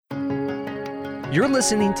You're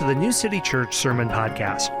listening to the New City Church Sermon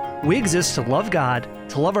Podcast. We exist to love God,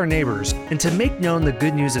 to love our neighbors, and to make known the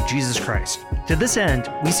good news of Jesus Christ. To this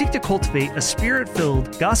end, we seek to cultivate a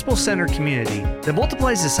spirit-filled, gospel-centered community that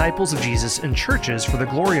multiplies disciples of Jesus in churches for the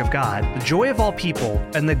glory of God, the joy of all people,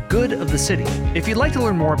 and the good of the city. If you'd like to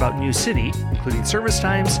learn more about New City, including service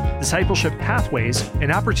times, discipleship pathways,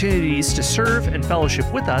 and opportunities to serve and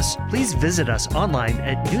fellowship with us, please visit us online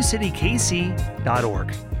at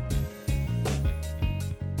newcitykc.org.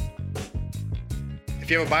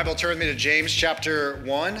 If you have a Bible, turn with me to James chapter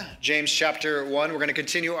 1. James chapter 1. We're going to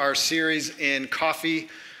continue our series in coffee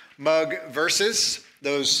mug verses.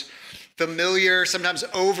 Those familiar, sometimes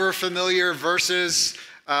over-familiar verses,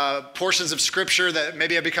 portions of Scripture that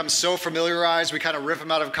maybe have become so familiarized, we kind of rip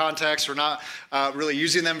them out of context. We're not really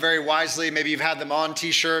using them very wisely. Maybe you've had them on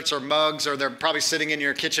t-shirts or mugs, or they're probably sitting in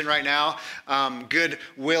your kitchen right now. Good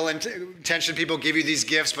will and intention people give you these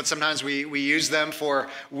gifts, but sometimes we use them for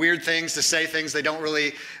weird things, to say things they don't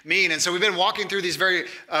really mean. And so we've been walking through these very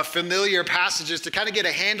familiar passages to kind of get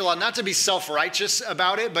a handle on, not to be self-righteous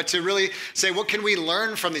about it, but to really say, what can we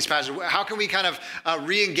learn from these passages? How can we kind of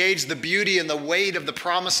re-engage the beauty and the weight of the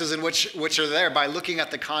promises in which are there by looking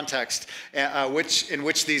at the context in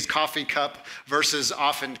which these coffee cup verses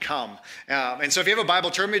often come. And so if you have a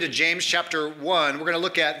Bible, turn me to James chapter 1. We're going to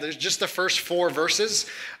look at just the first 4 verses.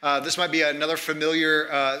 This might be another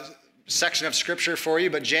familiar section of Scripture for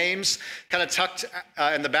you, but James, kind of tucked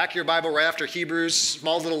in the back of your Bible right after Hebrews,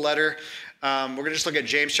 small little letter. We're going to just look at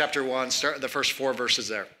James chapter 1, start the first 4 verses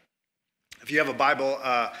there. If you have a Bible,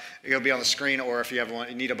 it'll be on the screen, or if you have one,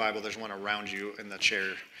 you need a Bible, there's one around you in the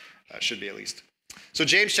chair. Should be at least. So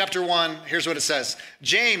James chapter 1, here's what it says.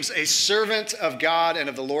 James, a servant of God and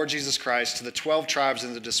of the Lord Jesus Christ, to the 12 tribes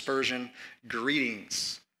in the dispersion,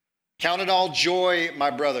 greetings. Count it all joy, my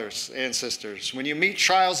brothers and sisters, when you meet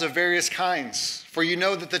trials of various kinds, for you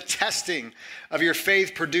know that the testing of your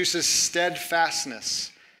faith produces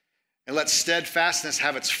steadfastness. And let steadfastness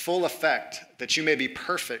have its full effect, that you may be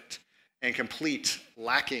perfect and complete,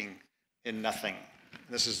 lacking in nothing.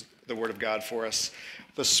 This is the word of God for us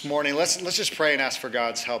this morning. Let's just pray and ask for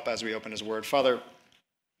God's help as we open his word. Father,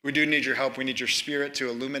 we do need your help. We need your Spirit to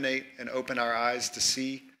illuminate and open our eyes to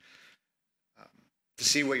see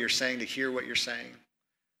what you're saying, to hear what you're saying.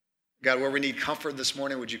 God, where we need comfort this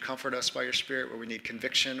morning, would you comfort us by your Spirit? Where we need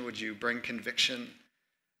conviction, would you bring conviction?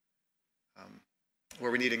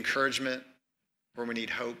 Where we need encouragement, where we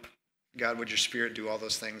need hope, God, would your Spirit do all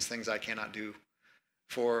those things I cannot do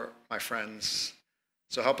for my friends.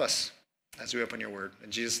 So help us as we open your word.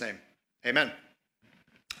 In Jesus' name, amen.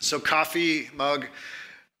 So coffee mug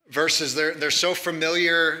verses, they're so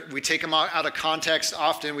familiar. We take them out of context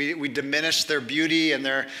often. We diminish their beauty and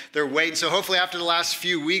their weight. And so hopefully after the last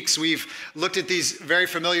few weeks, we've looked at these very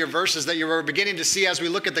familiar verses that you were beginning to see as we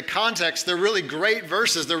look at the context. They're really great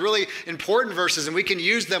verses. They're really important verses, and we can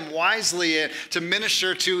use them wisely to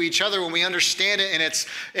minister to each other when we understand it in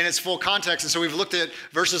its full context. And so we've looked at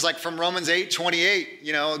verses like from Romans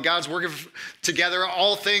 8:28, God's working together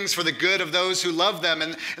all things for the good of those who love them.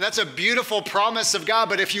 And that's a beautiful promise of God.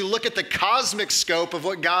 But if you look at the cosmic scope of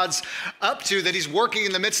what God's up to, that he's working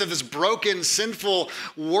in the midst of this broken, sinful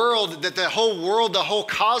world, that the whole world, the whole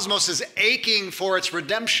cosmos is aching for its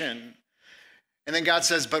redemption. And then God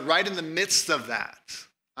says, but right in the midst of that,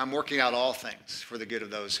 I'm working out all things for the good of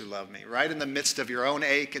those who love me. Right in the midst of your own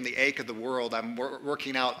ache and the ache of the world, I'm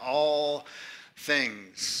working out all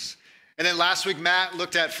things. And then last week, Matt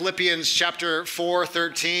looked at Philippians chapter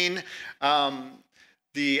 4:13.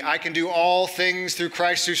 The I can do all things through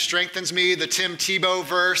Christ who strengthens me, the Tim Tebow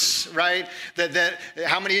verse, right? That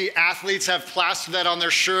how many athletes have plastered that on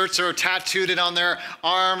their shirts or tattooed it on their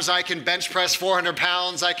arms? I can bench press 400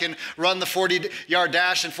 pounds. I can run the 40-yard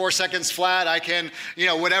dash in 4 seconds flat. I can,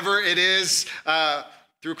 whatever it is,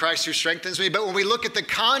 through Christ who strengthens me. But when we look at the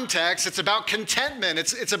context, it's about contentment.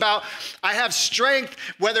 It's about I have strength,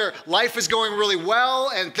 whether life is going really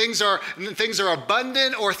well and things are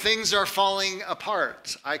abundant or things are falling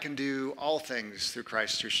apart. I can do all things through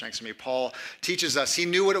Christ who strengthens me. Paul teaches us he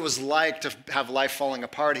knew what it was like to have life falling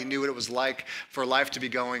apart. He knew what it was like for life to be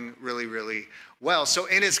going really, really well. So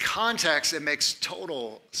in his context, it makes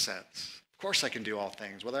total sense. Of course I can do all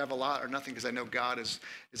things, whether I have a lot or nothing, because I know God is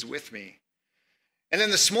with me. And then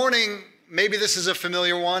this morning, maybe this is a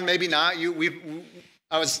familiar one, maybe not.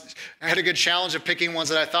 I had a good challenge of picking ones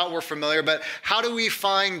that I thought were familiar, but how do we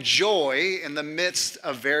find joy in the midst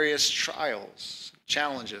of various trials,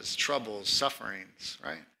 challenges, troubles, sufferings,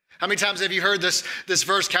 right? How many times have you heard this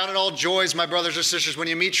verse, count it all joys, my brothers or sisters, when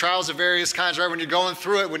you meet trials of various kinds, right? When you're going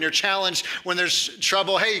through it, when you're challenged, when there's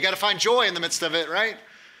trouble, hey, you got to find joy in the midst of it, right?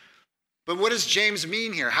 But what does James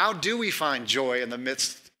mean here? How do we find joy in the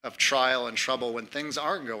midst of trial and trouble when things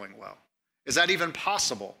aren't going well? Is that even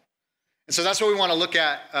possible? And so that's what we want to look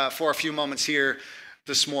at for a few moments here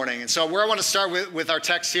this morning. And so where I want to start with our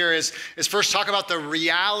text here is first talk about the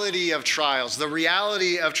reality of trials,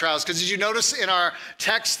 Because did you notice in our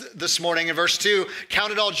text this morning in verse 2,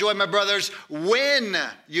 count it all joy, my brothers, when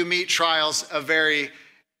you meet trials of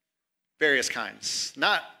various kinds.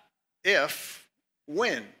 Not if,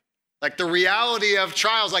 when. Like the reality of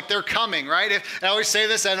trials, like they're coming, right? I always say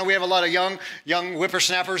this, I know we have a lot of young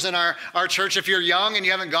whippersnappers in our church. If you're young and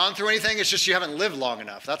you haven't gone through anything, it's just you haven't lived long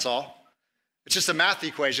enough, that's all. It's just a math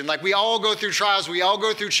equation. Like we all go through trials, we all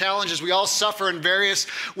go through challenges, we all suffer in various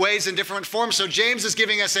ways in different forms. So James is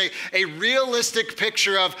giving us a realistic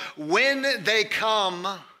picture of when they come,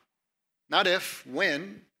 not if,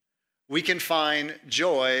 when, we can find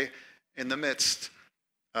joy in the midst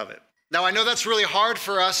of it. Now, I know that's really hard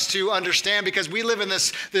for us to understand because we live in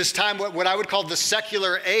this time, what I would call the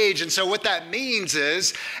secular age. And so what that means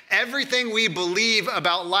is everything we believe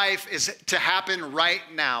about life is to happen right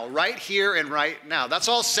now, right here and right now. That's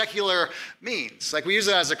all secular means. Like we use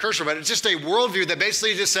it as a curse word, but it's just a worldview that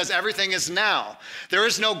basically just says everything is now. There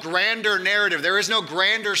is no grander narrative. There is no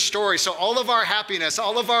grander story. So all of our happiness,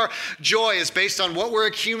 all of our joy is based on what we're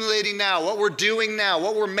accumulating now, what we're doing now,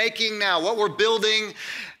 what we're making now, what we're building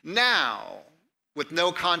now, with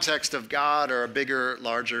no context of God or a bigger,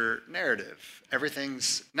 larger narrative.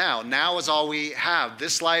 Everything's now. Now is all we have.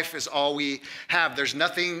 This life is all we have. There's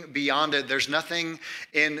nothing beyond it. There's nothing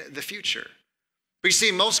in the future. But you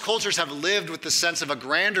see, most cultures have lived with the sense of a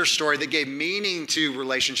grander story that gave meaning to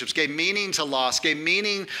relationships, gave meaning to loss, gave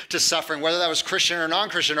meaning to suffering, whether that was Christian or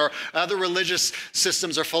non-Christian or other religious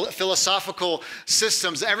systems or philosophical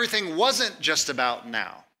systems. Everything wasn't just about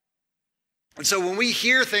now. And so when we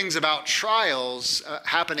hear things about trials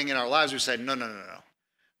happening in our lives, we say, no,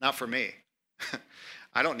 not for me.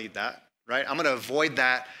 I don't need that, right? I'm going to avoid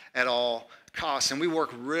that at all costs. And we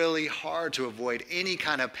work really hard to avoid any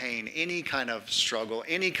kind of pain, any kind of struggle,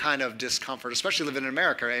 any kind of discomfort, especially living in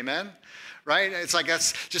America, amen? Right? It's like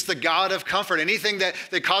that's just the God of comfort. Anything that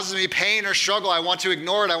causes me pain or struggle, I want to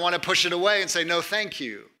ignore it. I want to push it away and say, no, thank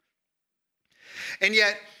you. And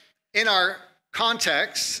yet, in our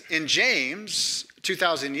context in James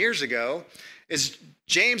 2,000 years ago,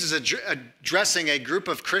 James is addressing a group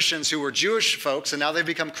of Christians who were Jewish folks, and now they've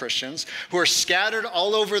become Christians, who are scattered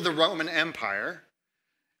all over the Roman Empire.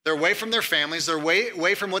 They're away from their families. They're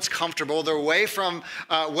away from what's comfortable. They're away from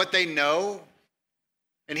what they know.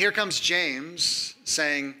 And here comes James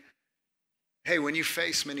saying, hey, when you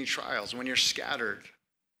face many trials, when you're scattered,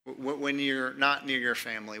 when you're not near your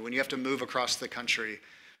family, when you have to move across the country,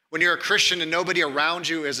 when you're a Christian and nobody around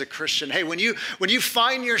you is a Christian, hey, when you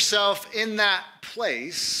find yourself in that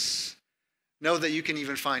place, know that you can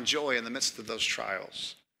even find joy in the midst of those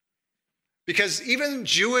trials. Because even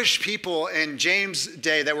Jewish people in James'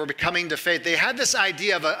 day that were coming to faith, they had this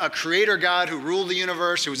idea of a creator God who ruled the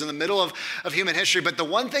universe, who was in the middle of human history. But the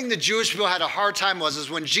one thing the Jewish people had a hard time is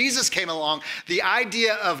when Jesus came along, the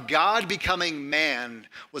idea of God becoming man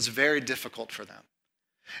was very difficult for them.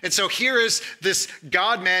 And so here is this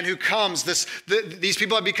God-man who comes. These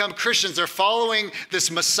people have become Christians. They're following this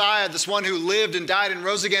Messiah, this one who lived and died and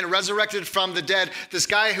rose again, resurrected from the dead. This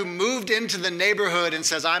guy who moved into the neighborhood and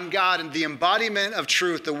says, I'm God, and the embodiment of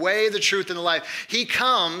truth, the way, the truth, and the life. He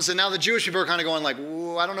comes, and now the Jewish people are kind of going like,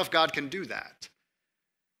 I don't know if God can do that.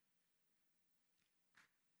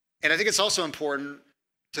 And I think it's also important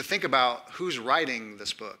to think about who's writing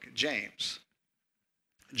this book. James,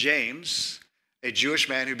 a Jewish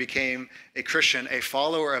man who became a Christian, a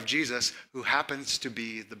follower of Jesus, who happens to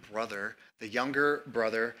be the younger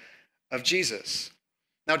brother of Jesus.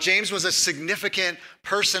 Now, James was a significant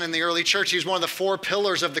person in the early church. He was one of the four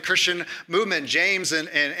pillars of the Christian movement. James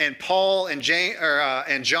and Paul and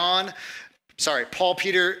John. Paul,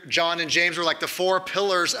 Peter, John, and James were like the four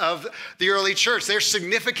pillars of the early church. They're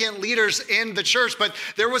significant leaders in the church, but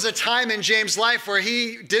there was a time in James' life where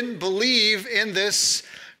he didn't believe in this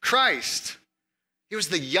Christ. He was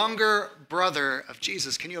the younger brother of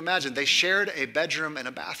Jesus. Can you imagine? They shared a bedroom and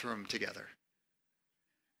a bathroom together.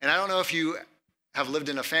 And I don't know if you have lived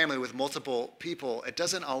in a family with multiple people. It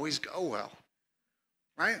doesn't always go well,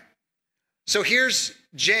 right? So here's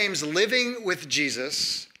James living with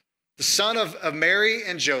Jesus, the son of Mary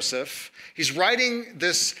and Joseph. He's writing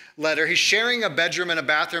this letter. He's sharing a bedroom and a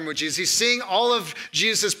bathroom with Jesus. He's seeing all of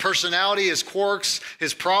Jesus' personality, his quirks,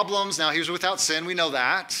 his problems. Now, he was without sin. We know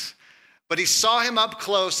that. But he saw him up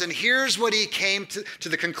close, and here's what he came to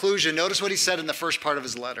the conclusion. Notice what he said in the first part of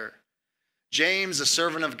his letter. James, a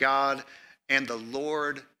servant of God and the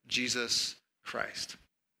Lord Jesus Christ.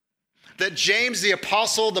 That James, the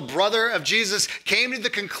apostle, the brother of Jesus, came to the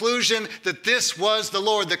conclusion that this was the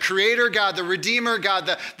Lord, the creator God, the redeemer God,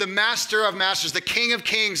 the master of masters, the king of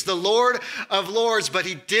kings, the Lord of lords, but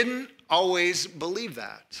he didn't always believe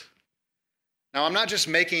that. Now, I'm not just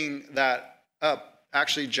making that up.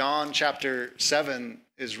 Actually, John chapter 7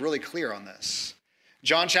 is really clear on this.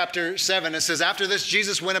 John chapter 7, it says, after this,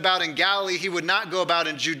 Jesus went about in Galilee. He would not go about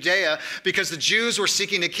in Judea because the Jews were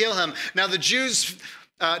seeking to kill him. Now the Jews'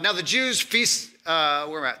 feast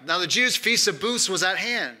of booths was at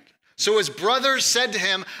hand. So his brothers said to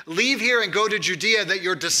him, leave here and go to Judea that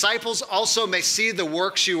your disciples also may see the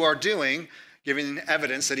works you are doing, giving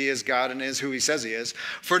evidence that he is God and is who he says he is.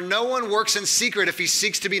 For no one works in secret if he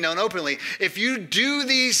seeks to be known openly. If you do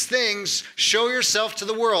these things, show yourself to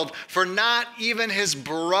the world, for not even his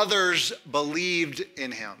brothers believed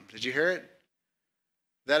in him. Did you hear it?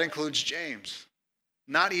 That includes James.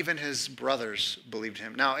 Not even his brothers believed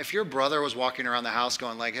him. Now, if your brother was walking around the house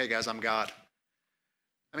going like, hey guys, I'm God.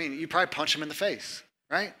 I mean, you'd probably punch him in the face,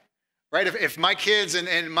 right? Right? If my kids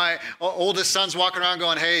and my oldest son's walking around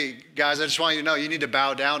going, hey, guys, I just want you to know you need to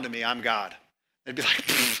bow down to me. I'm God. They'd be like,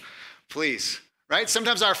 please. Right?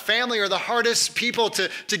 Sometimes our family are the hardest people to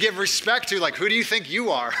give respect to. Like, who do you think you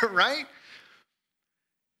are? Right?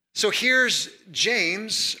 So here's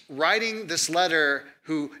James writing this letter,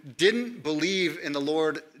 who didn't believe in the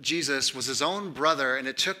Lord Jesus, was his own brother, and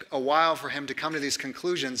it took a while for him to come to these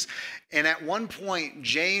conclusions. And at one point,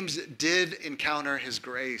 James did encounter his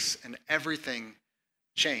grace, and everything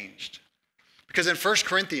changed. Because in 1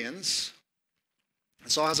 Corinthians,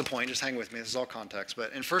 this all has a point, just hang with me, this is all context,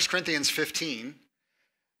 but in 1 Corinthians 15,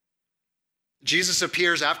 Jesus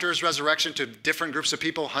appears after his resurrection to different groups of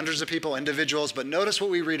people, hundreds of people, individuals, but notice what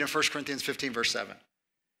we read in 1 Corinthians 15, verse 7.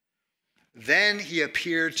 Then he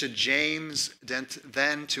appeared to James,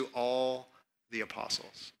 then to all the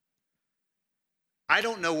apostles. I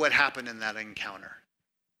don't know what happened in that encounter.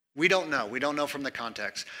 We don't know. We don't know from the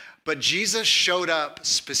context. But Jesus showed up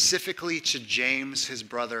specifically to James, his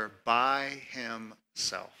brother, by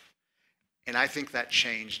himself. And I think that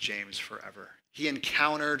changed James forever. He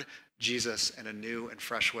encountered Jesus in a new and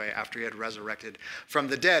fresh way after he had resurrected from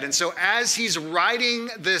the dead. And so as he's writing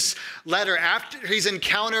this letter, after he's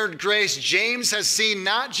encountered grace, James has seen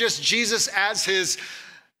not just Jesus as his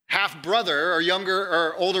half-brother or younger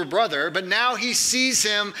or older brother, but now he sees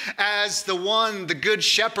him as the one, the good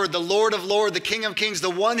shepherd, the Lord of lords, the King of kings, the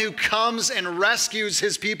one who comes and rescues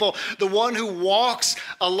his people, the one who walks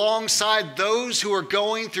alongside those who are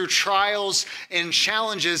going through trials and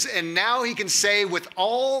challenges. And now he can say with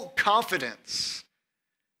all confidence,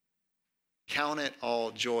 count it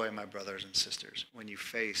all joy, my brothers and sisters, when you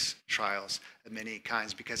face trials of many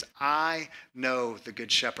kinds, because I know the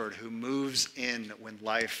good shepherd who moves in when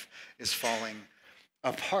life is falling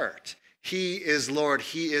apart. He is Lord.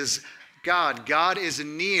 He is God. God is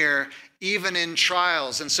near even in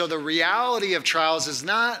trials. And so the reality of trials is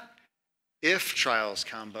not if trials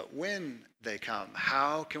come, but when they come.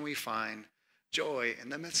 How can we find joy in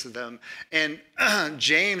the midst of them? And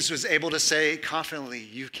James was able to say confidently,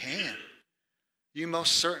 you can. You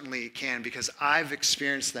most certainly can, because I've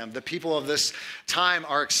experienced them. The people of this time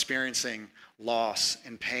are experiencing loss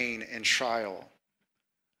and pain and trial.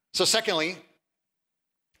 So secondly,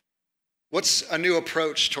 what's a new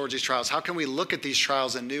approach towards these trials? How can we look at these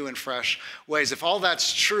trials in new and fresh ways? If all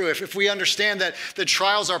that's true, if we understand that the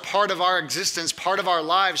trials are part of our existence, part of our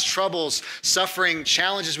lives, troubles, suffering,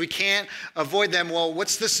 challenges, we can't avoid them, well,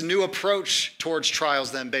 what's this new approach towards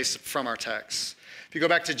trials then based from our text? If you go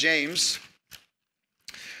back to James,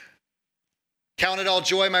 count it all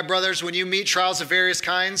joy, my brothers, when you meet trials of various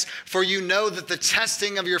kinds, for you know that the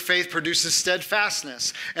testing of your faith produces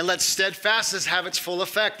steadfastness. And let steadfastness have its full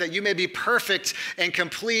effect, that you may be perfect and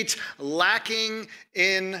complete, lacking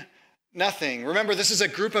in nothing. Remember, this is a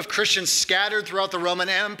group of Christians scattered throughout the Roman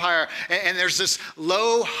Empire, and there's this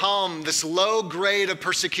low hum, this low grade of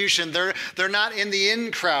persecution. They're not in the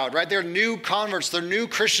in crowd, right? They're new converts, they're new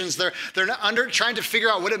Christians. They're trying to figure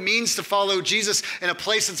out what it means to follow Jesus in a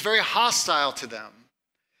place that's very hostile to them.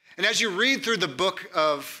 And as you read through the book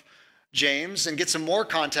of James and get some more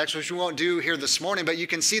context, which we won't do here this morning, but you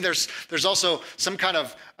can see there's also some kind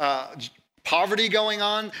of poverty going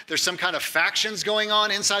on. There's some kind of factions going on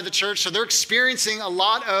inside the church. So they're experiencing a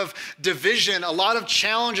lot of division, a lot of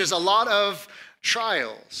challenges, a lot of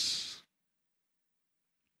trials.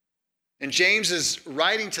 And James is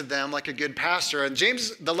writing to them like a good pastor. And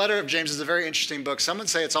the letter of James is a very interesting book. Some would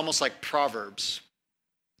say it's almost like Proverbs,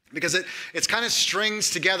 because it's kind of strings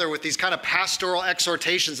together with these kind of pastoral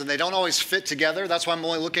exhortations, and they don't always fit together. That's why I'm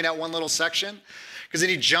only looking at one little section, Because then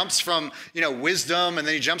he jumps from, wisdom, and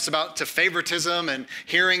then he jumps about to favoritism and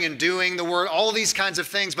hearing and doing the word, all these kinds of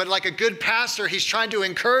things. But like a good pastor, he's trying to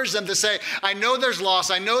encourage them to say, I know there's loss,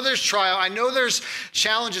 I know there's trial, I know there's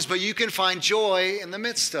challenges, but you can find joy in the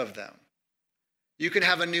midst of them. You can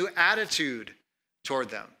have a new attitude toward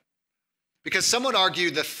them. Because some would argue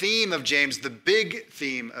the theme of James, the big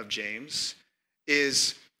theme of James,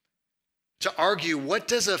 is to argue, what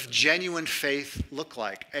does a genuine faith look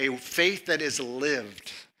like? A faith that is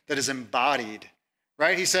lived, that is embodied,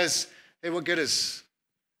 right? He says, hey, what good is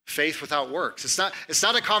faith without works? It's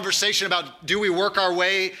not a conversation about, do we work our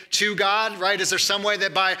way to God, right? Is there some way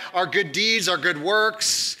that by our good deeds, our good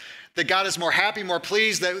works, that God is more happy, more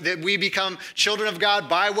pleased, that we become children of God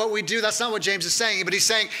by what we do? That's not what James is saying. But he's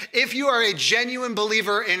saying, if you are a genuine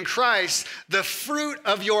believer in Christ, the fruit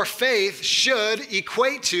of your faith should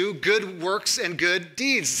equate to good works and good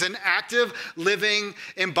deeds. It's an active, living,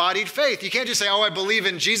 embodied faith. You can't just say, I believe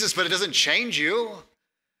in Jesus, but it doesn't change you.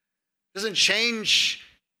 It doesn't change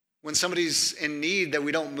when somebody's in need that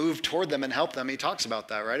we don't move toward them and help them. He talks about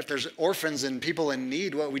that, right? If there's orphans and people in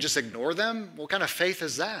need, we just ignore them? What kind of faith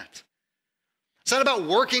is that? It's not about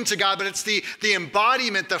working to God, but it's the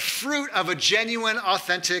embodiment, the fruit of a genuine,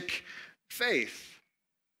 authentic faith.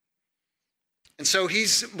 And so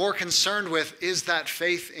he's more concerned with, is that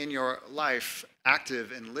faith in your life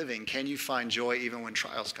active and living? Can you find joy even when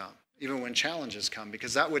trials come, even when challenges come?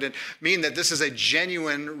 Because that would mean that this is a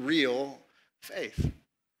genuine, real faith.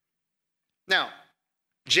 Now,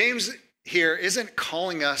 James here isn't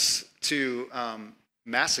calling us to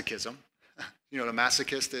masochism. You know what a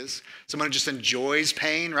masochist is? Someone who just enjoys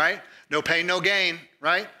pain, right? No pain, no gain,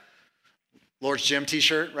 right? Lord's Gym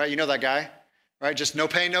t-shirt, right? You know that guy, right? Just no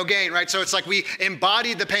pain, no gain, right? So it's like we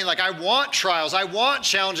embodied the pain. Like, I want trials. I want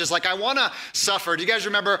challenges. Like, I want to suffer. Do you guys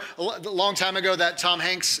remember a long time ago that Tom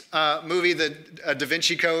Hanks movie, the Da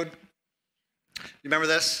Vinci Code? You remember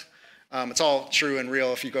this? It's all true and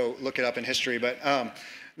real if you go look it up in history, but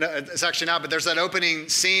no, it's actually not. But there's that opening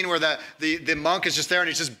scene where the monk is just there and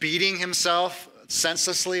he's just beating himself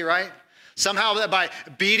senselessly, right? Somehow that by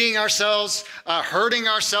beating ourselves, hurting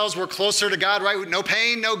ourselves, we're closer to God, right? No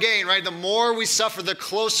pain, no gain, right? The more we suffer, the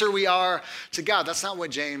closer we are to God. That's not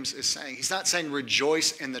what James is saying. He's not saying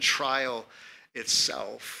rejoice in the trial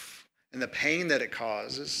itself and the pain that it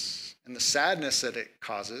causes and the sadness that it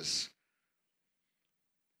causes.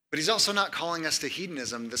 But he's also not calling us to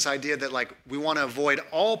hedonism, this idea that like we want to avoid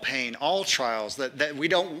all pain, all trials, that we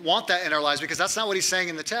don't want that in our lives, because that's not what he's saying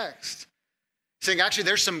in the text. He's saying actually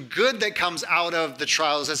there's some good that comes out of the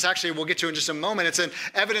trials. It's actually, we'll get to in just a moment, it's an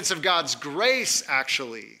evidence of God's grace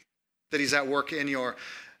actually, that he's at work in your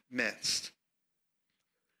midst.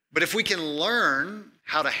 But if we can learn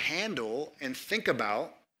how to handle and think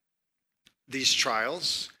about these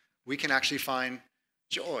trials, we can actually find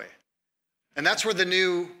joy. And that's where the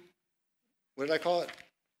new, what did I call it?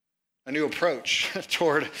 A new approach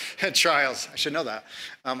toward trials. I should know that.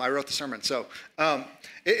 I wrote the sermon. So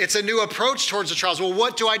it's a new approach towards the trials. Well,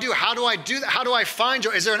 what do I do? How do I do that? How do I find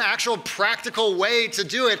joy? Is there an actual practical way to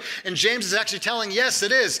do it? And James is actually telling, yes,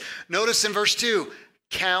 it is. Notice in verse 2,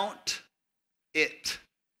 count it.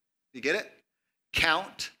 You get it?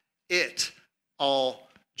 Count it all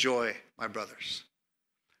joy, my brothers.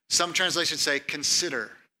 Some translations say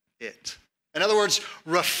consider it. In other words,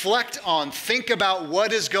 reflect on, think about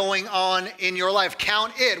what is going on in your life.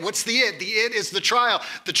 Count it. What's the it? The it is the trial,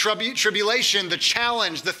 the tribulation, the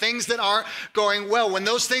challenge, the things that aren't going well. When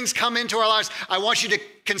those things come into our lives, I want you to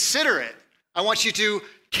consider it. I want you to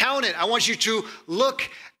count it. I want you to look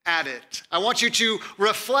at it. I want you to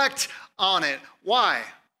reflect on it. Why?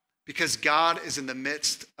 Because God is in the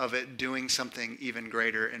midst of it doing something even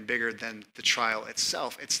greater and bigger than the trial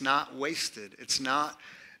itself. It's not wasted. It's not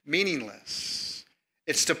meaningless.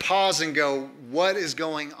 It's to pause and go, what is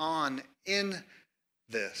going on in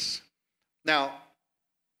this? Now,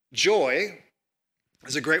 joy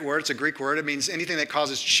is a great word. It's a Greek word. It means anything that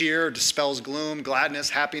causes cheer, dispels gloom, gladness,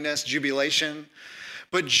 happiness, jubilation.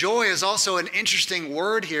 But joy is also an interesting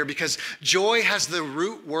word here because joy has the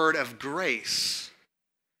root word of grace.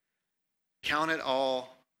 Count it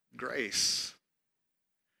all grace.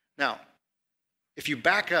 Now, if you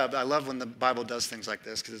back up, I love when the Bible does things like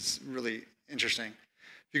this because it's really interesting.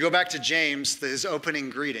 If you go back to James, his opening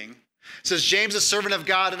greeting, it says, James, a servant of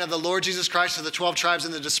God and of the Lord Jesus Christ, to the 12 tribes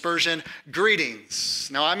in the dispersion, greetings.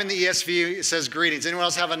 Now, I'm in the ESV. It says greetings. Anyone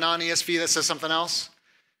else have a non-ESV that says something else?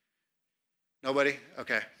 Nobody?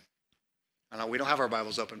 Okay. I know we don't have our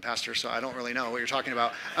Bibles open, Pastor, so I don't really know what you're talking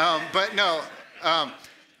about. But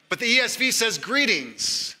the ESV says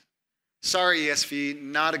greetings. Sorry, ESV,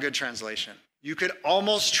 not a good translation. you could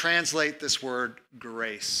almost translate this word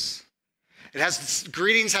grace.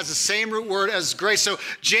 Greetings has the same root word as grace. So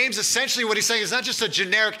James, essentially what he's saying is not just a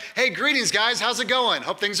generic, hey, greetings guys, how's it going?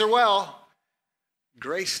 Hope things are well.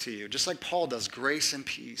 Grace to you, just like Paul does, grace and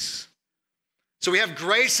peace. So we have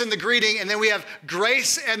grace in the greeting, and then we have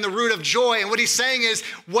grace and the root of joy. And what he's saying is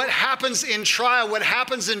what happens in trial, what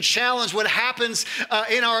happens in challenge, what happens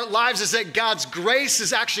in our lives is that God's grace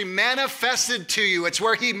is actually manifested to you. It's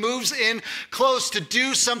where he moves in close to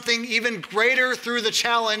do something even greater through the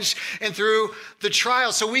challenge and through the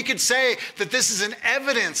trial. So we could say that this is an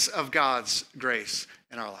evidence of God's grace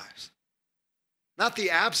in our lives, not the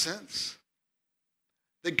absence.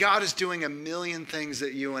 That God is doing a million things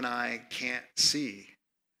that you and I can't see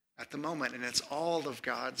at the moment, and it's all of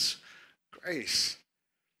God's grace.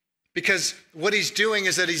 Because what he's doing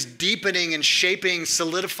is that he's deepening and shaping,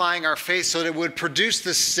 solidifying our faith so that it would produce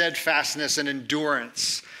this steadfastness and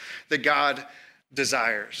endurance that God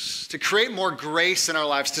desires. To create more grace in our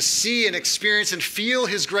lives, to see and experience and feel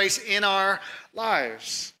his grace in our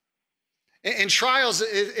lives. In trials,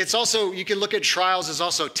 it's also, you can look at trials as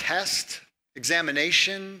also test,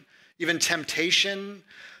 examination, even temptation.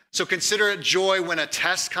 So consider it joy when a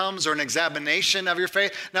test comes or an examination of your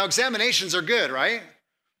faith. Now, examinations are good, right?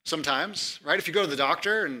 Sometimes, right? If you go to the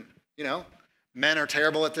doctor and, men are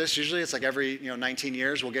terrible at this. Usually it's like every, 19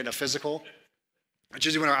 years we'll get a physical. It's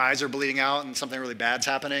usually when our eyes are bleeding out and something really bad's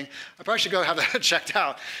happening. I probably should go have that checked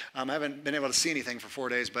out. I haven't been able to see anything for 4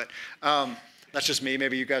 days, but that's just me.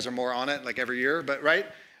 Maybe you guys are more on it like every year, but right?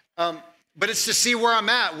 But it's to see where I'm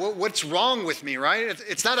at, what's wrong with me, right?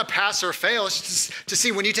 It's not a pass or fail. It's just to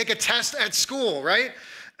see when you take a test at school, right?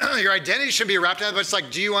 Your identity should be wrapped up, but it's like,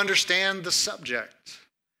 do you understand the subject,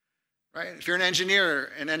 right? If you're an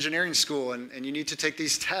engineer in engineering school and you need to take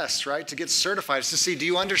these tests, right, to get certified, it's to see, do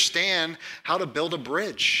you understand how to build a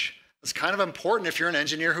bridge? It's kind of important if you're an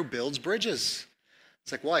engineer who builds bridges.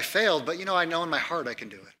 It's like, well, I failed, but I know in my heart I can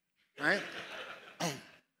do it, right?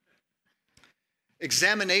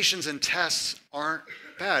 Examinations and tests aren't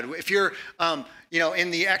bad. If you're,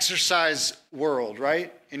 in the exercise world,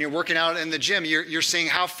 right, and you're working out in the gym, you're seeing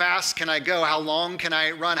how fast can I go, how long can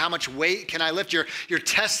I run, how much weight can I lift. You're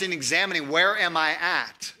testing, examining where am I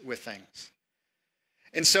at with things.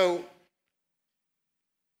 And so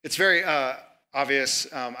it's very obvious.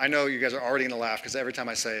 I know you guys are already going to laugh because every time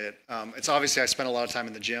I say it, it's obviously I spend a lot of time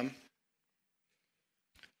in the gym.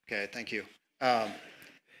 Okay, thank you.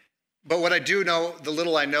 But what I do know, the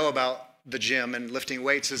little I know about the gym and lifting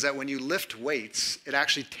weights is that when you lift weights, it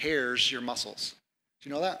actually tears your muscles. Do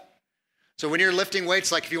you know that? So when you're lifting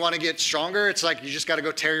weights, like if you want to get stronger, it's like you just got to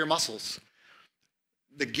go tear your muscles.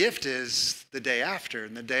 The gift is the day after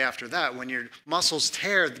and the day after that. When your muscles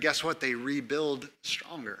tear, guess what? They rebuild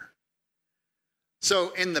stronger. So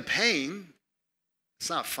in the pain, it's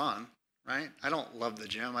not fun, right? I don't love the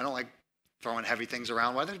gym. I don't like throwing heavy things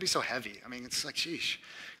around. Why would it be so heavy? I mean, it's like, sheesh.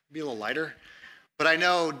 Be a little lighter. But I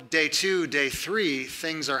know day 2, day 3,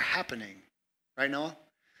 things are happening. Right, Noah?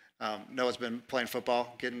 Noah's been playing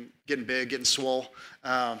football, getting big, getting swole,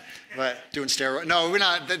 but doing steroids. No, we're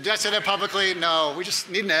not. Did I say that publicly? No, we just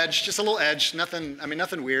need an edge, just a little edge.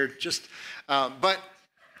 Nothing weird. But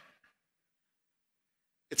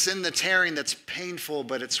it's in the tearing that's painful,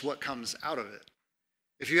 but it's what comes out of it.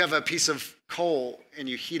 If you have a piece of coal and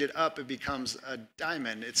you heat it up, it becomes a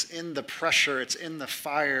diamond. It's in the pressure, it's in the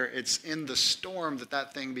fire, it's in the storm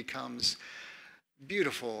that thing becomes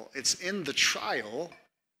beautiful. It's in the trial,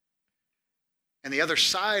 and the other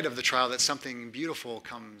side of the trial that something beautiful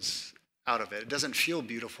comes out of it. It doesn't feel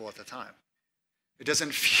beautiful at the time. It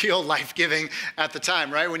doesn't feel life-giving at the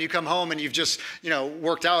time, right? When you come home and you've just,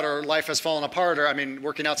 worked out or life has fallen apart, or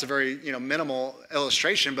working out's a very, minimal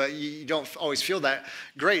illustration, but you don't always feel that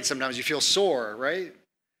great. Sometimes you feel sore, right?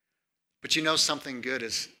 But something good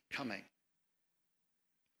is coming.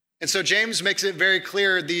 And so James makes it very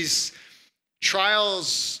clear these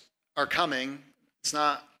trials are coming. It's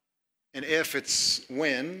not an if, it's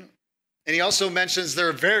when. And he also mentions there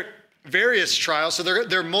are various trials, so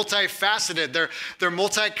they're multifaceted, they're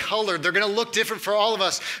multicolored, they're going to look different for all of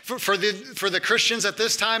us. For the Christians at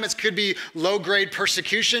this time, it could be low-grade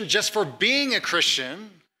persecution. Just for being a Christian,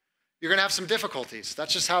 you're going to have some difficulties.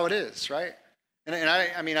 That's just how it is, right? And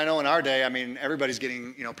I know in our day, everybody's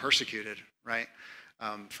getting persecuted, right,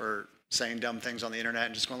 for saying dumb things on the internet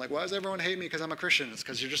and just going like, why does everyone hate me because I'm a Christian? It's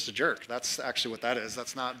because you're just a jerk. That's actually what that is.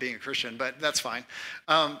 That's not being a Christian, but that's fine.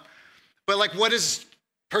 But what is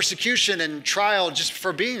persecution and trial just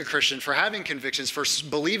for being a Christian, for having convictions, for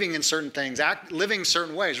believing in certain things, living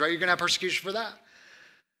certain ways, right? You're going to have persecution for that.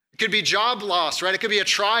 could be job loss, right? It could be a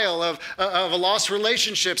trial of a lost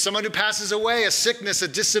relationship, someone who passes away, a sickness, a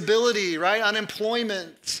disability, right?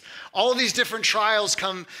 Unemployment. All of these different trials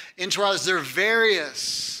come into our lives. They're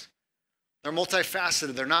various. They're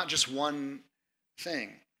multifaceted. They're not just one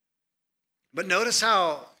thing. But notice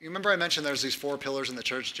how, you remember I mentioned there's these 4 pillars in the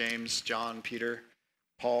church, James, John, Peter,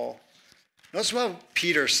 Paul. Notice how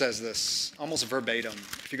Peter says this, almost verbatim.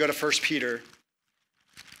 If you go to 1 Peter,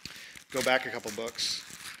 go back a couple books.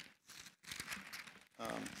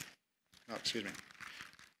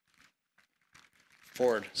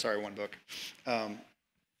 Forward, one book.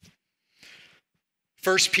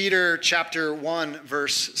 1 Peter chapter 1,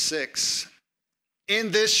 verse 6.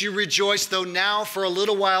 In this you rejoice, though now for a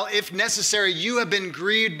little while, if necessary, you have been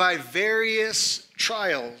grieved by various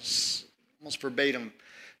trials. Almost verbatim,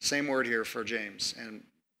 same word here for James and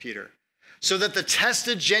Peter. So that the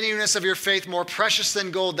tested genuineness of your faith, more precious than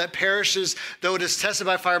gold that perishes, though it is tested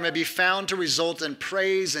by fire, may be found to result in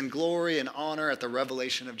praise and glory and honor at the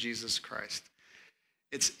revelation of Jesus Christ.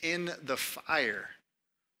 It's in the fire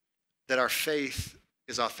that our faith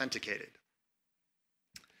is authenticated.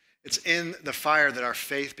 It's in the fire that our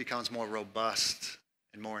faith becomes more robust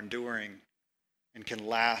and more enduring and can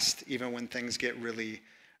last even when things get really,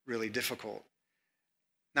 really difficult.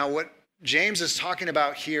 Now, what James is talking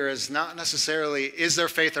about here is not necessarily is there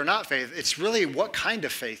faith or not faith. It's really what kind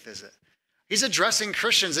of faith is it? He's addressing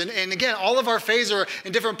Christians. And again, all of our faiths are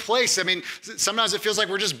in different places. I mean, sometimes it feels like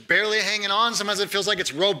we're just barely hanging on. Sometimes it feels like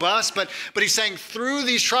it's robust. But he's saying through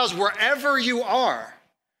these trials, wherever you are,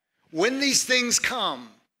 when these things come,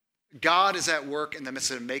 God is at work in the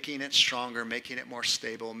midst of making it stronger, making it more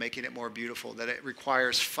stable, making it more beautiful, that it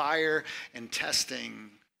requires fire and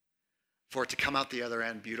testing for it to come out the other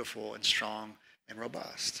end beautiful and strong and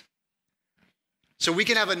robust. So we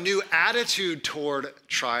can have a new attitude toward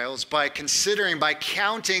trials by considering, by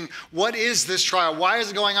counting, what is this trial? Why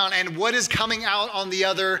is it going on? And what is coming out on the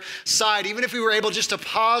other side? Even if we were able just to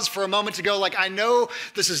pause for a moment to go, like, I know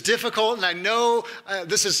this is difficult and I know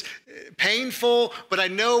this is painful, but I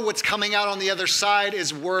know what's coming out on the other side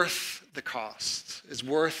is worth the cost, is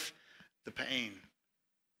worth the pain.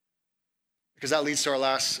 Because that leads to our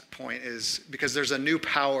last point, is because there's a new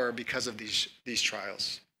power because of these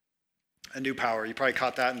trials. A new power. You probably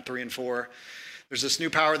caught that in 3 and 4. There's this new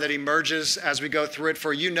power that emerges as we go through it.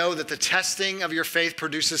 For you know that the testing of your faith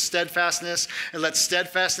produces steadfastness, and let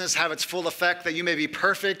steadfastness have its full effect, that you may be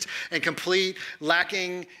perfect and complete,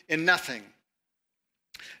 lacking in nothing.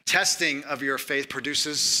 Testing of your faith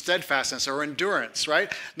produces steadfastness or endurance,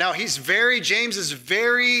 right? Now James is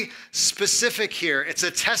very specific here. It's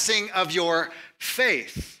a testing of your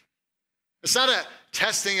faith. It's not a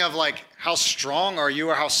testing of like how strong are you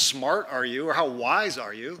or how smart are you or how wise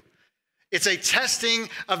are you. It's a testing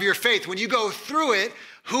of your faith. When you go through it,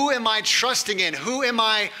 who am I trusting in? Who am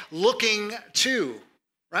I looking to,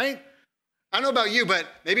 right? I don't know about you, but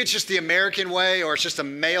maybe it's just the American way or it's just a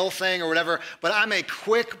male thing or whatever, but I'm a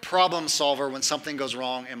quick problem solver when something goes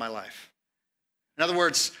wrong in my life. In other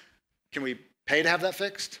words, can we pay to have that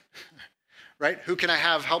fixed? Right? Who can I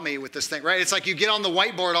have help me with this thing, right? It's like you get on the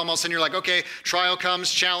whiteboard almost and you're like, okay, trial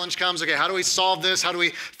comes, challenge comes. Okay, how do we solve this? How do we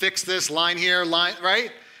fix this? Line here, line,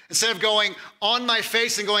 right? Instead of going on my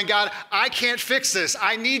face and going, God, I can't fix this.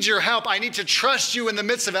 I need your help. I need to trust you in the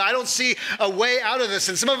midst of it. I don't see a way out of this.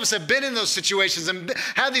 And some of us have been in those situations and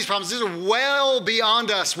had these problems. These are well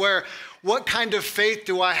beyond us, where what kind of faith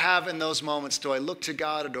do I have in those moments? Do I look to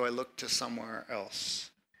God or do I look to somewhere else?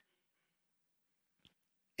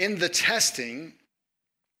 In the testing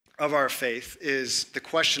of our faith is the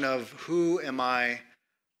question of who am I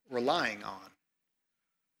relying on?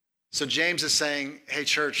 So James is saying, hey,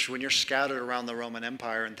 church, when you're scattered around the Roman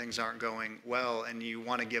Empire and things aren't going well and you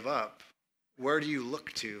want to give up, where do you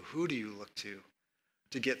look to? Who do you look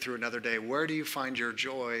to get through another day? Where do you find your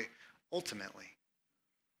joy ultimately?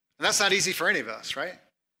 And that's not easy for any of us, right?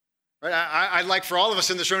 I'd like for all of us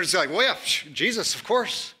in this room to say, like, well, yeah, Jesus, of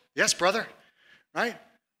course. Yes, brother, right?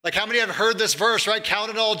 Like, how many have heard this verse, right? Count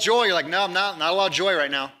it all joy. You're like, no, I'm not a lot of joy right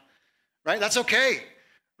now, right? That's okay,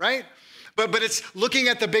 right? But it's looking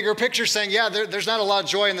at the bigger picture saying, yeah, there's not a lot of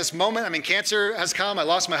joy in this moment. I mean, cancer has come. I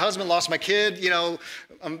lost my husband, lost my kid,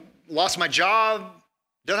 lost my job.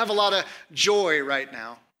 Don't have a lot of joy right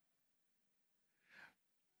now.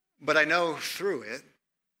 But I know through it,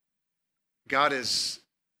 God is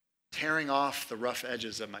tearing off the rough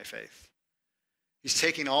edges of my faith. He's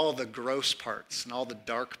taking all the gross parts and all the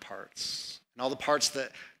dark parts and all the parts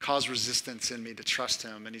that cause resistance in me to trust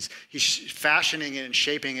him. And he's fashioning it and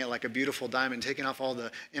shaping it like a beautiful diamond, taking off all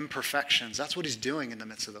the imperfections. That's what he's doing in the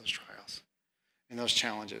midst of those trials and those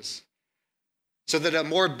challenges. so that a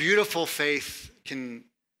more beautiful faith can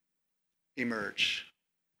emerge.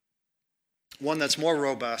 One that's more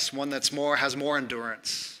robust, one that's has more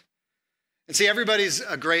endurance. And see, everybody's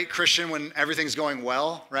a great Christian when everything's going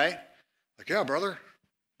well, right? Like, yeah, brother,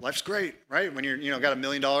 life's great, right? When you're, got $1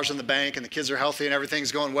 million in the bank and the kids are healthy and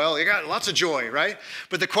everything's going well, you got lots of joy, right?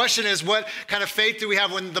 But the question is, what kind of faith do we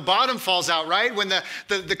have when the bottom falls out, right? When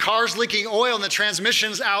the car's leaking oil and the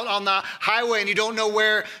transmission's out on the highway and you don't know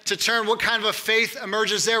where to turn, what kind of a faith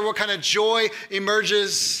emerges there? What kind of joy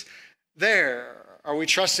emerges there? Are we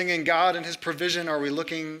trusting in God and his provision? Or are we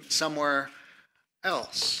looking somewhere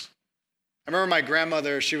else? I remember my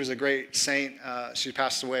grandmother, she was a great saint. She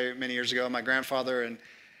passed away many years ago, my grandfather. And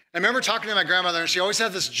I remember talking to my grandmother, and she always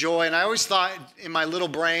had this joy. And I always thought in my little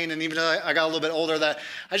brain, and even as I got a little bit older, that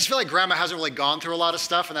I just feel like grandma hasn't really gone through a lot of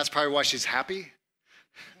stuff, and that's probably why she's happy.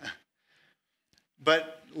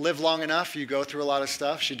 But live long enough, you go through a lot of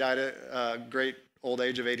stuff. She died at a great old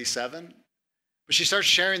age of 87. But she starts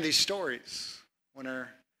sharing these stories when her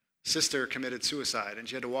sister committed suicide, and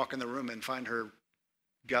she had to walk in the room and find her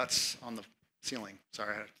guts on the ceiling.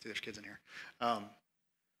 Sorry, there's kids in here.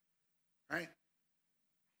 Right?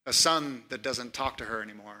 A son that doesn't talk to her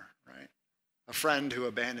anymore, right? A friend who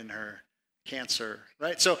abandoned her, cancer,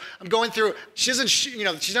 right? So I'm going through, she's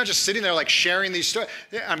not just sitting there like sharing these stories.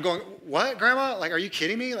 I'm going, what, Grandma? Like, are you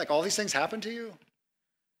kidding me? Like, all these things happened to you?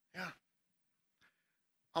 Yeah.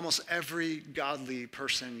 Almost every godly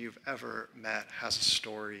person you've ever met has a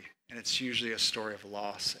story, and it's usually a story of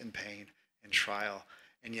loss and pain and trial.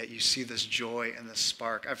 And yet you see this joy and this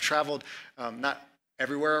spark. I've traveled not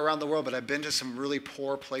everywhere around the world, but I've been to some really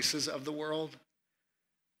poor places of the world.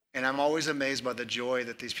 And I'm always amazed by the joy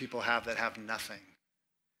that these people have that have nothing.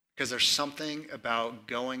 Because there's something about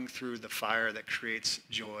going through the fire that creates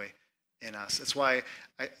joy in us. That's why,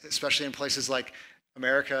 especially in places like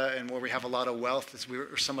America and where we have a lot of wealth,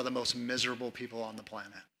 we're some of the most miserable people on the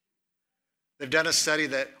planet. They've done a study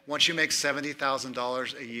that once you make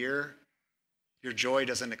 $70,000 a year, your joy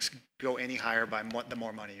doesn't go any higher by the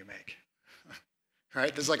more money you make.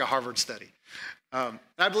 Right? This is like a Harvard study. And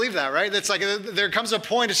I believe that, right? It's like there comes a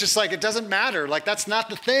point, it's just like, it doesn't matter. Like, that's not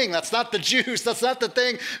the thing. That's not the juice. That's not the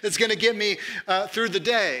thing that's going to get me through the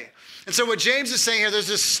day. And so what James is saying here, there's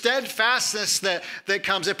this steadfastness that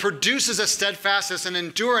comes. It produces a steadfastness and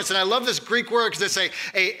endurance. And I love this Greek word because it's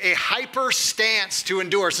a hyper stance to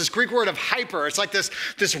endure. It's this Greek word of hyper. It's like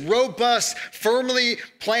this robust, firmly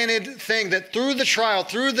planted thing that through the trial,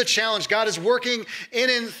 through the challenge, God is working in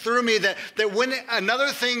and through me, that when another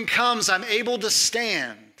thing comes, I'm able to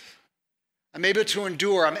stand. I'm able to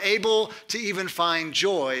endure. I'm able to even find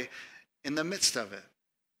joy in the midst of it.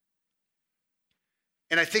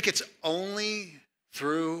 And I think it's only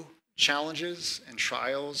through challenges and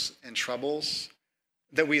trials and troubles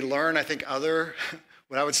that we learn, I think,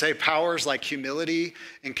 what I would say, powers like humility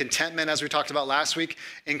and contentment, as we talked about last week,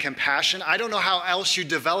 and compassion. I don't know how else you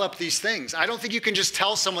develop these things. I don't think you can just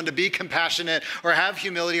tell someone to be compassionate or have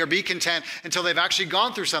humility or be content until they've actually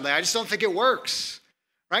gone through something. I just don't think it works.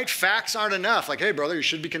 Right? Facts aren't enough. Like, hey, brother, you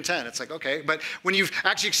should be content. It's like, okay. But when you've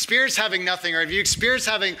actually experienced having nothing, or if you experienced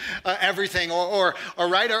having everything, or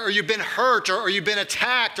you've been hurt, or you've been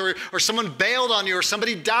attacked, or someone bailed on you, or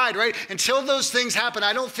somebody died, right? Until those things happen,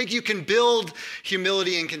 I don't think you can build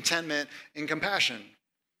humility and contentment and compassion.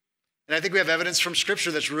 And I think we have evidence from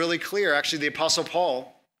Scripture that's really clear. Actually, the Apostle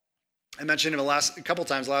Paul, I mentioned him a couple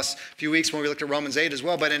times last few weeks when we looked at Romans 8 as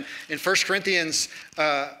well, but in 1 Corinthians,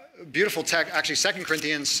 beautiful text, actually 2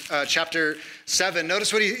 Corinthians chapter 7.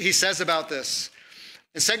 Notice what he says about this.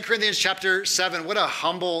 In 2 Corinthians chapter 7, what a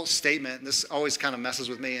humble statement. This always kind of messes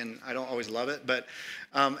with me, and I don't always love it. But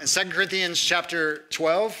in 2 Corinthians chapter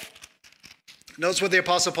 12, notice what the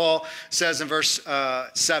Apostle Paul says in verse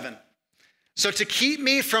 7. So to keep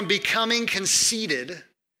me from becoming conceited,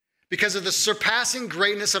 because of the surpassing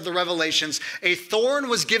greatness of the revelations, a thorn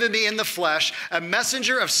was given me in the flesh, a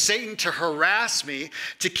messenger of Satan to harass me,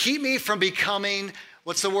 to keep me from becoming,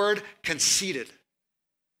 what's the word? Conceited.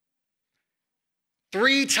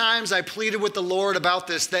 3 times I pleaded with the Lord about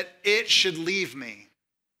this, that it should leave me.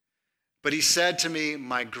 But he said to me,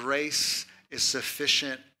 my grace is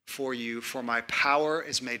sufficient for you, for my power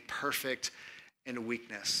is made perfect in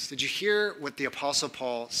weakness. Did you hear what the Apostle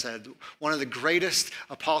Paul said? One of the greatest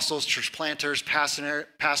apostles, church planters,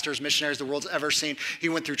 pastors, missionaries the world's ever seen. He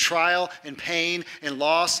went through trial and pain and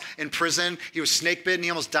loss in prison. He was snake bitten. He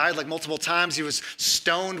almost died like multiple times. He was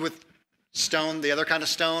stoned with stone, the other kind of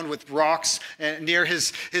stone with rocks and near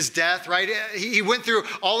his death, right? He went through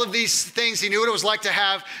all of these things. He knew what it was like to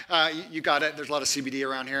have, you got it. There's a lot of CBD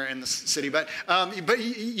around here in the city, but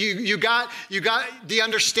you got the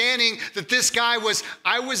understanding that this guy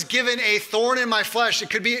I was given a thorn in my flesh. It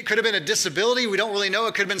could have been a disability. We don't really know.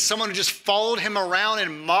 It could have been someone who just followed him around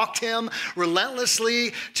and mocked him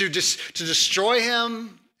relentlessly to destroy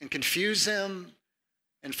him and confuse him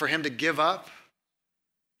and for him to give up.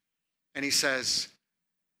 And he says,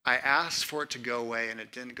 I asked for it to go away and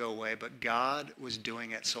it didn't go away, but God was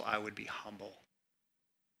doing it so I would be humble.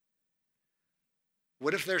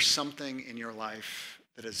 What if there's something in your life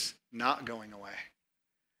that is not going away?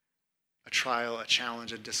 A trial, a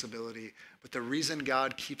challenge, a disability, but the reason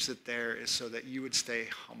God keeps it there is so that you would stay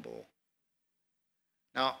humble.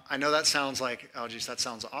 Now, I know that sounds like, oh geez, that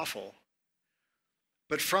sounds awful.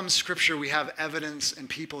 But from Scripture, we have evidence and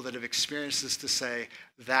people that have experienced this to say,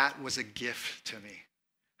 that was a gift to me.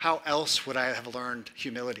 How else would I have learned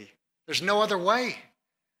humility? There's no other way,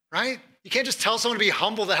 right? You can't just tell someone to be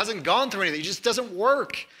humble that hasn't gone through anything. It just doesn't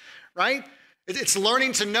work, right? It's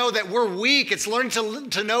learning to know that we're weak. It's learning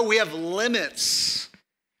to know we have limits.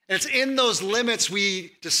 And it's in those limits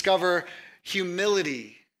we discover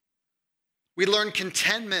humility. We learn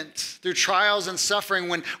contentment through trials and suffering.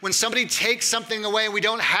 When somebody takes something away and we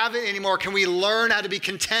don't have it anymore, can we learn how to be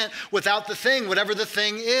content without the thing, whatever the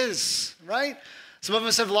thing is, right? Some of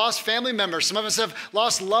us have lost family members. Some of us have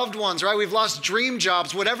lost loved ones, right? We've lost dream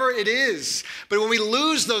jobs, whatever it is. But when we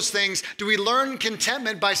lose those things, do we learn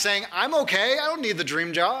contentment by saying, I'm okay, I don't need the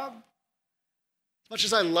dream job? As much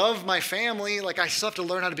as I love my family, I still have to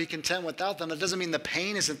learn how to be content without them. That doesn't mean the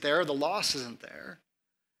pain isn't there, the loss isn't there.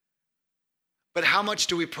 But how much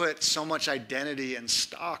do we put so much identity and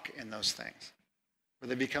stock in those things where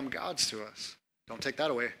they become gods to us? Don't take that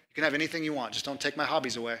away. You can have anything you want. Just don't take my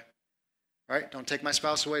hobbies away, right? Don't take my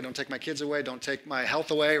spouse away. Don't take my kids away. Don't take my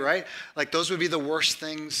health away, right? Those would be the worst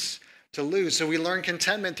things to lose. So we learn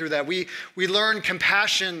contentment through that. We learn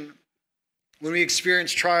compassion when we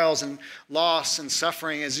experience trials and loss and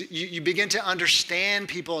suffering as you begin to understand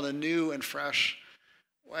people in a new and fresh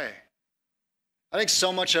way. I think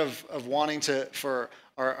so much of wanting for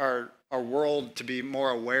our world to be more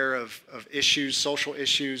aware of issues, social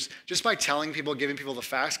issues, just by telling people, giving people the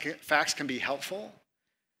facts can be helpful.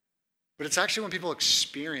 But it's actually when people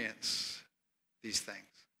experience these things,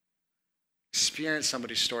 experience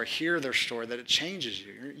somebody's story, hear their story, that it changes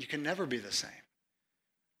you. You can never be the same.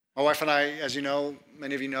 My wife and I, as you know,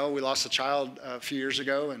 many of you know, we lost a child a few years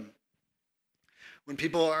ago. And when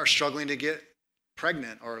people are struggling to get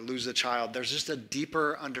pregnant or lose a child, there's just a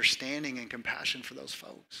deeper understanding and compassion for those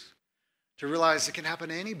folks. To realize it can happen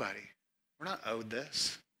to anybody. We're not owed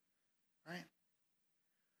this, right?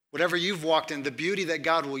 Whatever you've walked in, the beauty that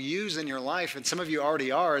God will use in your life, and some of you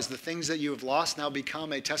already are, is the things that you have lost now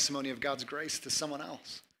become a testimony of God's grace to someone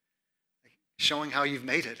else. Showing how you've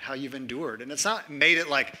made it, how you've endured. And it's not made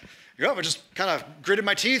it I just kind of gritted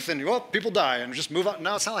my teeth and, people die and just move on.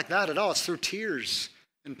 No, it's not like that at all. It's through tears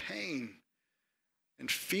and pain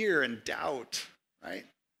and fear and doubt, right?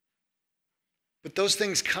 But those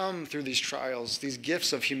things come through these trials, these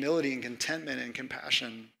gifts of humility and contentment and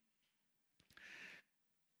compassion.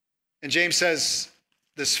 And James says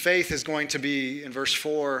this faith is going to be, in verse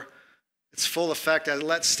 4, its full effect.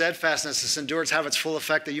 Let steadfastness, this endurance, have its full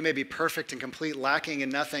effect, that you may be perfect and complete, lacking in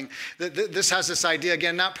nothing. This has this idea,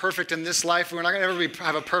 again, not perfect in this life. We're not going to ever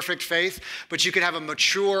have a perfect faith, but you can have a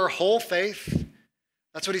mature, whole faith.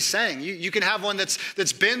 That's what he's saying. You can have one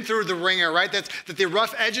that's been through the ringer, right? That the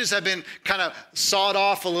rough edges have been kind of sawed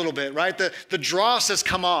off a little bit, right? The dross has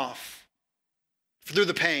come off through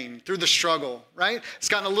the pain, through the struggle, right? It's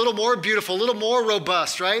gotten a little more beautiful, a little more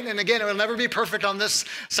robust, right? And again, it will never be perfect on this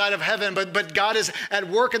side of heaven, but God is at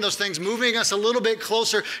work in those things, moving us a little bit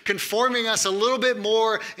closer, conforming us a little bit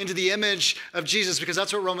more into the image of Jesus, because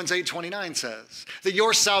that's what Romans 8:29 says. That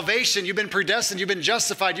your salvation, you've been predestined, you've been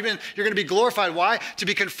justified, you're going to be glorified. Why? To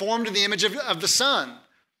be conformed to the image of the Son.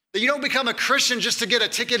 That you don't become a Christian just to get a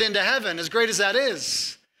ticket into heaven, as great as that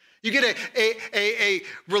is. You get a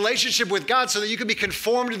relationship with God so that you can be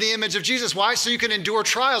conformed to the image of Jesus. Why? So you can endure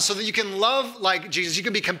trials, so that you can love like Jesus. You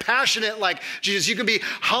can be compassionate like Jesus. You can be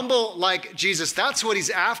humble like Jesus. That's what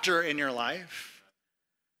he's after in your life.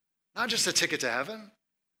 Not just a ticket to heaven.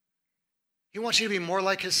 He wants you to be more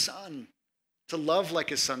like his Son, to love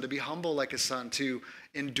like his Son, to be humble like his Son, to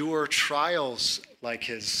endure trials like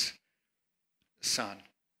his Son.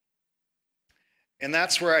 And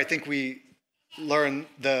that's where I think we learn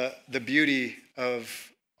the beauty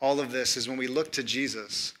of all of this, is when we look to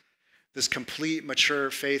Jesus, this complete, mature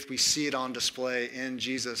faith, we see it on display in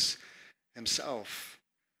Jesus. himself.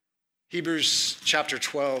 Hebrews chapter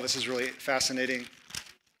 12, this is really fascinating.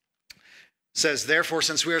 Says, therefore,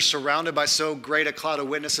 since we are surrounded by so great a cloud of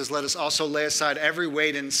witnesses, let us also lay aside every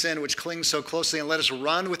weight and sin which clings so closely, and let us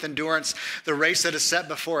run with endurance the race that is set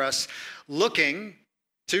before us, looking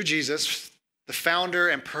to Jesus, the founder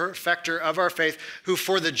and perfecter of our faith, who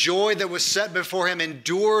for the joy that was set before him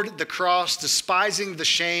endured the cross, despising the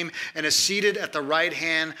shame, and is seated at the right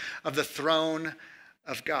hand of the throne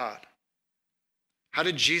of God. How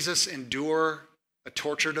did Jesus endure a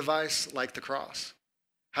torture device like the cross?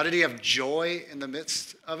 How did he have joy in the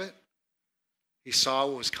midst of it? He saw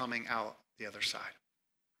what was coming out the other side.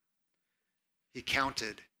 He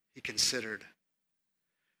counted, he considered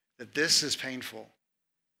that this is painful.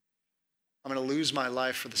 I'm going to lose my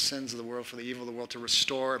life for the sins of the world, for the evil of the world, to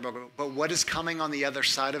restore. But what is coming on the other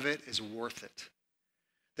side of it is worth it.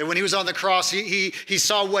 That when he was on the cross, he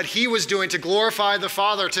saw what he was doing to glorify the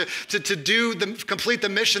Father, to complete the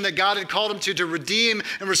mission that God had called him to redeem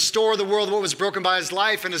and restore the world, what was broken by his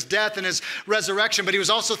life and his death and his resurrection. But he was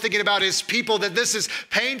also thinking about his people, that this is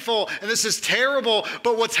painful and this is terrible.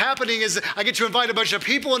 But what's happening is I get to invite a bunch of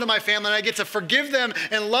people into my family, and I get to forgive them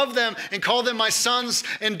and love them and call them my sons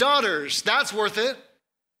and daughters. That's worth it.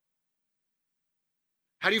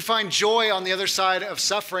 How do you find joy on the other side of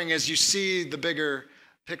suffering as you see the bigger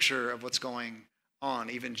picture of what's going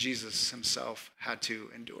on? Even Jesus himself had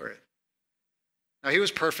to endure it. Now, he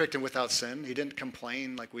was perfect and without sin. He didn't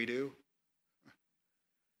complain like we do.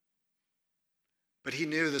 But he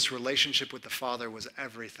knew this relationship with the Father was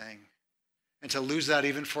everything. And to lose that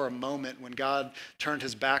even for a moment, when God turned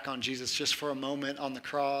his back on Jesus just for a moment on the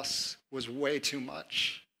cross, was way too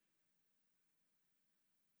much.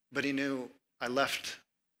 But he knew, I left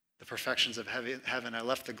the perfections of heaven. I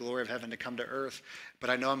left the glory of heaven to come to earth,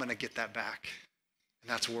 but I know I'm going to get that back,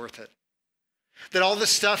 and that's worth it. That all the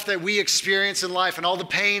stuff that we experience in life and all the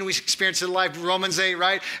pain we experience in life, Romans 8,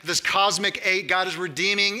 right? This cosmic 8, God is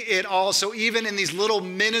redeeming it all. So even in these little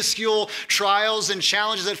minuscule trials and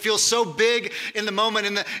challenges that feel so big in the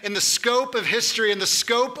moment, in the scope of history, in the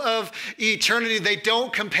scope of eternity, they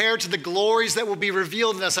don't compare to the glories that will be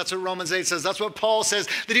revealed in us. That's what Romans 8 says. That's what Paul says,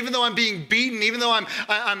 that even though I'm being beaten, even though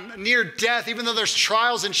I'm near death, even though there's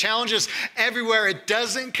trials and challenges everywhere, it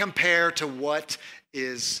doesn't compare to what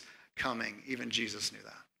is coming. Even Jesus knew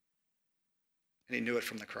that. And he knew it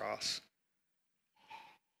from the cross.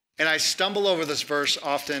 And I stumble over this verse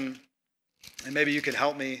often, and maybe you could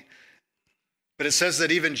help me. But it says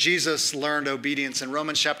that even Jesus learned obedience. In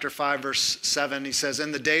Romans chapter 5, verse 7, he says,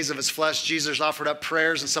 in the days of his flesh, Jesus offered up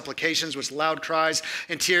prayers and supplications with loud cries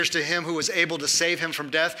and tears to him who was able to save him from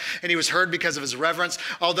death. And he was heard because of his reverence.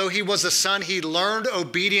 Although he was a son, he learned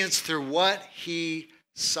obedience through what he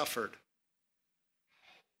suffered.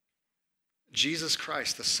 Jesus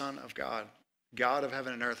Christ, the Son of God, God of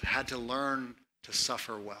heaven and earth, had to learn to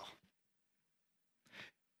suffer well.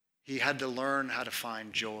 He had to learn how to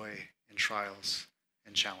find joy in trials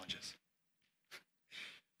and challenges.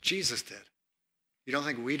 Jesus did. You don't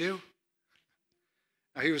think we do?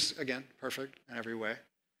 Now, he was, again, perfect in every way.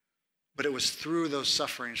 But it was through those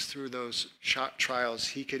sufferings, through those trials,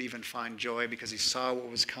 he could even find joy because he saw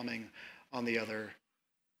what was coming on the other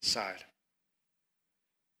side.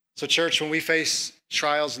 So church, when we face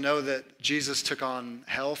trials, know that Jesus took on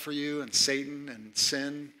hell for you and Satan and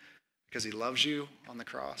sin because he loves you on the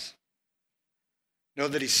cross. Know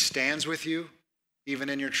that he stands with you even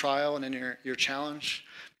in your trial and in your challenge,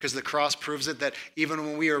 because the cross proves it, that even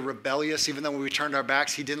when we are rebellious, even though when we turned our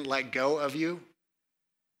backs, he didn't let go of you.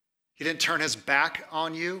 He didn't turn his back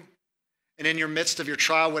on you. And in your midst of your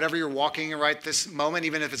trial, whatever you're walking in right this moment,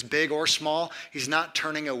 even if it's big or small, he's not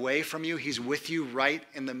turning away from you. He's with you right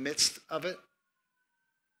in the midst of it.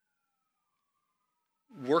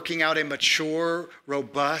 Working out a mature,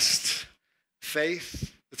 robust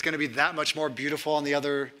faith that's going to be that much more beautiful on the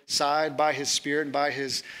other side by his Spirit and by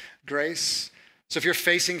his grace. So if you're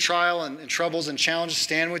facing trial and troubles and challenges,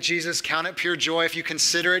 stand with Jesus, count it pure joy. If you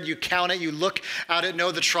consider it, you count it, you look at it,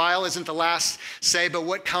 know the trial isn't the last say, but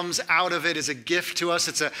what comes out of it is a gift to us.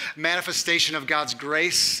 It's a manifestation of God's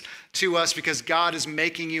grace to us because God is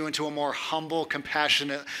making you into a more humble,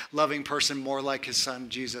 compassionate, loving person, more like his son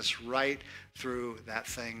Jesus, right through that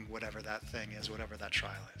thing, whatever that thing is, whatever that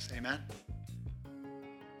trial is. Amen?